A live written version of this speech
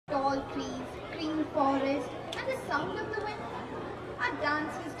forest, and the sound of the wind. Our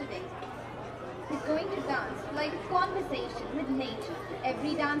dancers today is going to dance like a conversation with nature.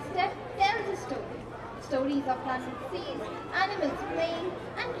 Every dance step tells a story. Stories of planted seeds, animals playing,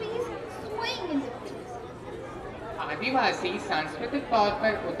 and trees swaying in the breeze. आदिवासी सांस्कृतिक तौर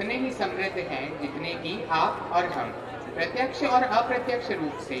पर उतने ही समृद्ध हैं जितने कि आप और हम। प्रत्यक्ष और अप्रत्यक्ष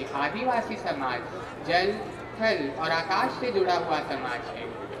रूप से आदिवासी समाज जल, थल और आकाश से जुड़ा हुआ समाज है।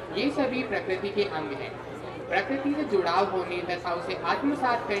 ये सभी प्रकृति के अंग हैं। प्रकृति से जुड़ाव होने तथा उसे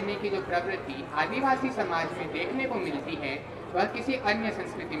आत्मसात करने की जो प्रवृत्ति आदिवासी समाज में देखने को मिलती है, वह किसी अन्य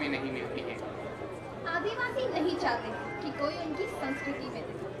संस्कृति में नहीं मिलती है। आदिवासी नहीं चाहते कि कोई उनकी संस्कृति में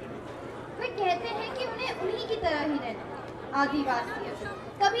रहे। वे कहते हैं कि उन्हें उन्हीं की तरह ही रहना है। आदिवासी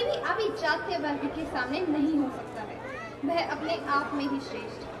कभी भी अभिजात्य वर्ग के सामने नहीं हो सकता है। वह अपने आप में ही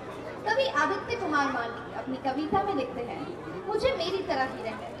श्रेष्ठ है। कवि आदित्य कुमार माली अपनी कविता में लिखते हैं, मुझे मेरी तरह ही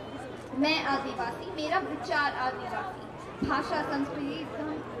रहना है। मैं आदिवासी, मेरा विचार आदिवासी, भाषा, संस्कृति,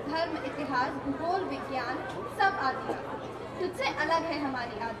 धर्म, इतिहास, भूगोल, विज्ञान सब आदिवासी। तुझसे अलग है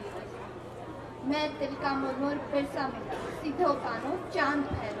हमारी आदिवासी। मैं तिलका मुर्मुर, बिरसा मुंडा, सिद्धो कानो, चांद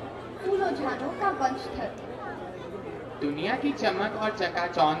भैरव, फूलों झानों का वंशधर। दुनिया की चमक और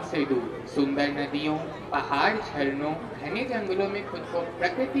चकाचौंध से दूर सुंदर नदियों, पहाड़, झरनों, घने जंगलों में खुद को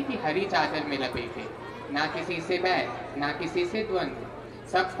प्रकृति की हरी चादर में लपेटे, ना किसी से बैर, ना किसी से द्वंद्व,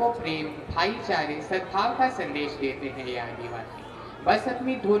 सबको प्रेम, भाईचारे, सद्भाव का संदेश देते हैं ये आदिवासी। बस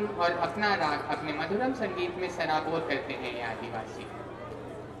अपनी धुन और अपना राग अपने मधुरम संगीत में सराबोर करते हैं ये आदिवासी।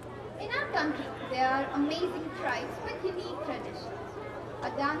 In our country, there are amazing tribes with unique traditions.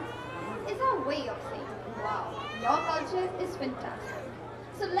 A dance is our way of saying, wow, your culture is fantastic.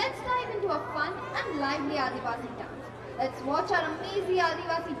 So let's dive into a fun and lively Adivasi dance. Let's watch our amazing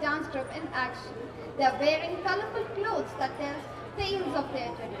Adivasi dance troupe in action. They are wearing colorful clothes that tell tales of their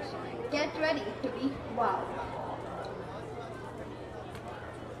tradition. Get ready to be wow.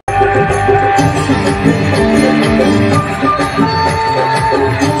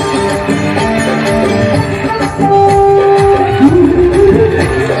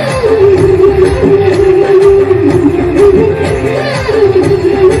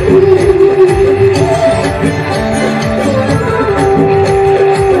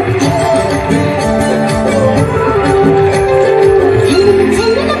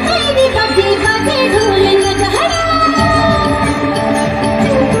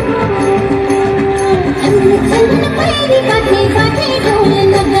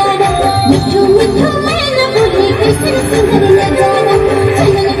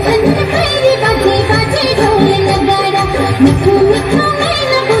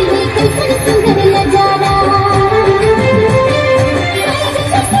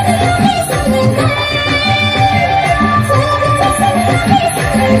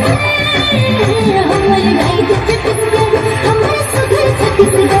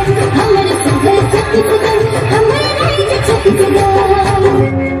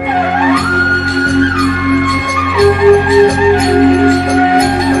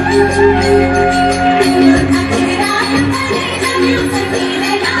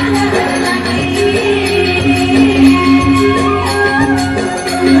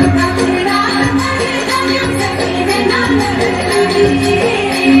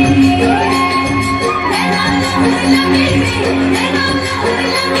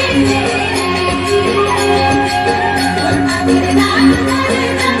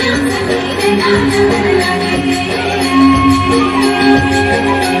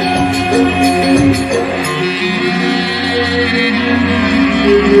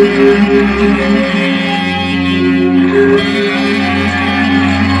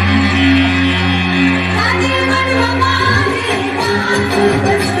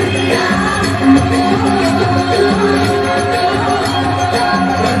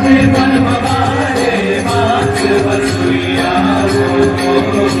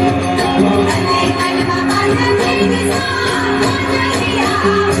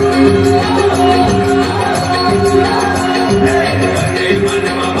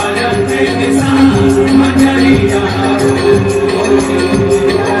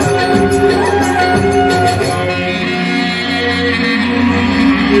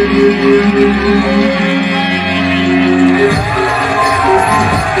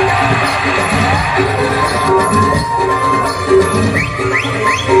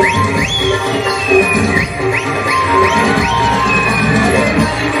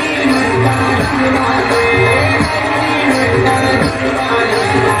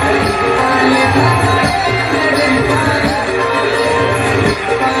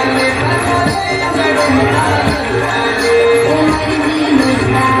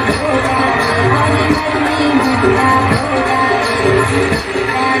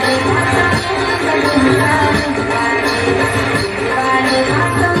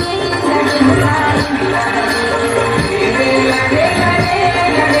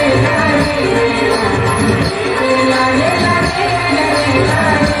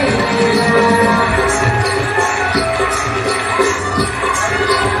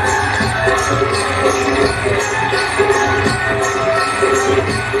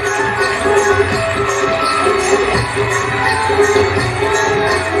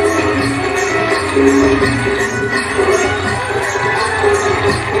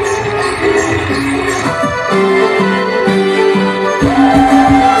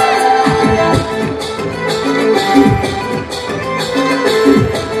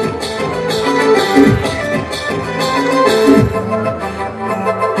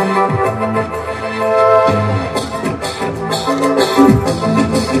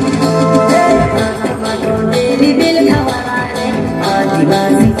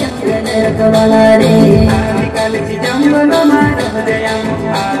 आदिवासी चंद्र नरक वाला रे